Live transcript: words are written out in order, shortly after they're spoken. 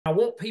I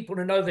want people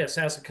to know this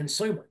as a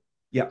consumer,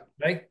 Yeah.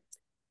 okay?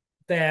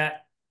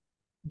 That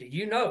do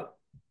you know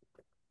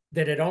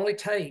that it only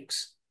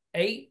takes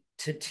 8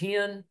 to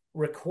 10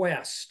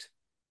 requests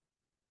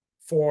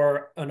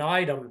for an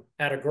item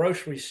at a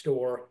grocery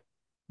store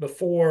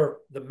before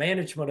the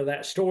management of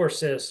that store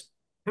says,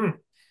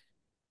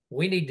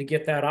 we need to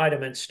get that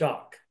item in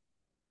stock.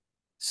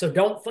 So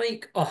don't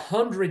think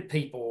 100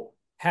 people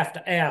have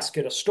to ask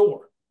at a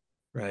store.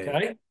 Right.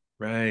 Okay.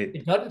 Right.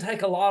 It doesn't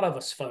take a lot of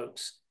us,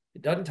 folks.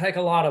 It doesn't take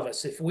a lot of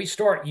us. If we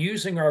start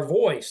using our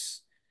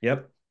voice,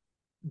 Yep.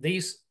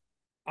 these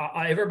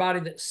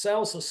everybody that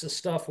sells us this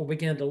stuff will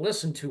begin to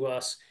listen to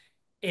us.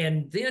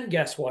 And then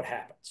guess what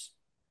happens?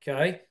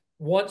 Okay.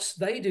 Once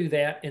they do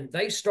that and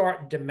they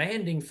start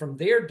demanding from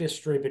their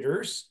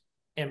distributors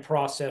and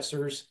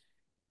processors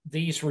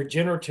these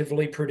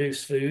regeneratively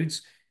produced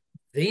foods,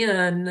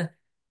 then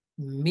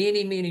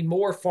many, many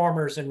more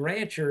farmers and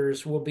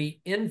ranchers will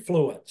be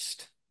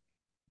influenced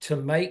to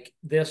make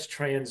this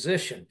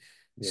transition.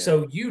 Yeah.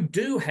 So you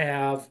do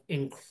have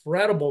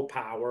incredible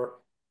power.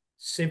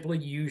 Simply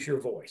use your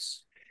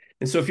voice.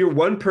 And so if you're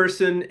one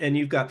person and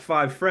you've got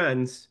five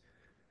friends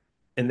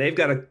and they've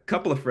got a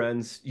couple of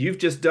friends, you've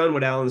just done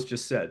what Alan's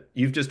just said.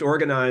 You've just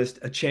organized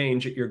a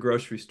change at your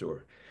grocery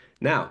store.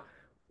 Now,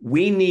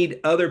 we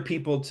need other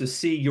people to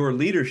see your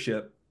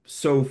leadership.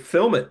 So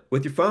film it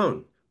with your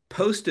phone,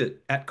 post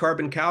it at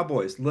Carbon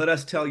Cowboys. Let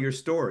us tell your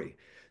story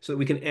so that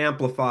we can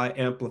amplify,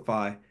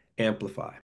 amplify, amplify.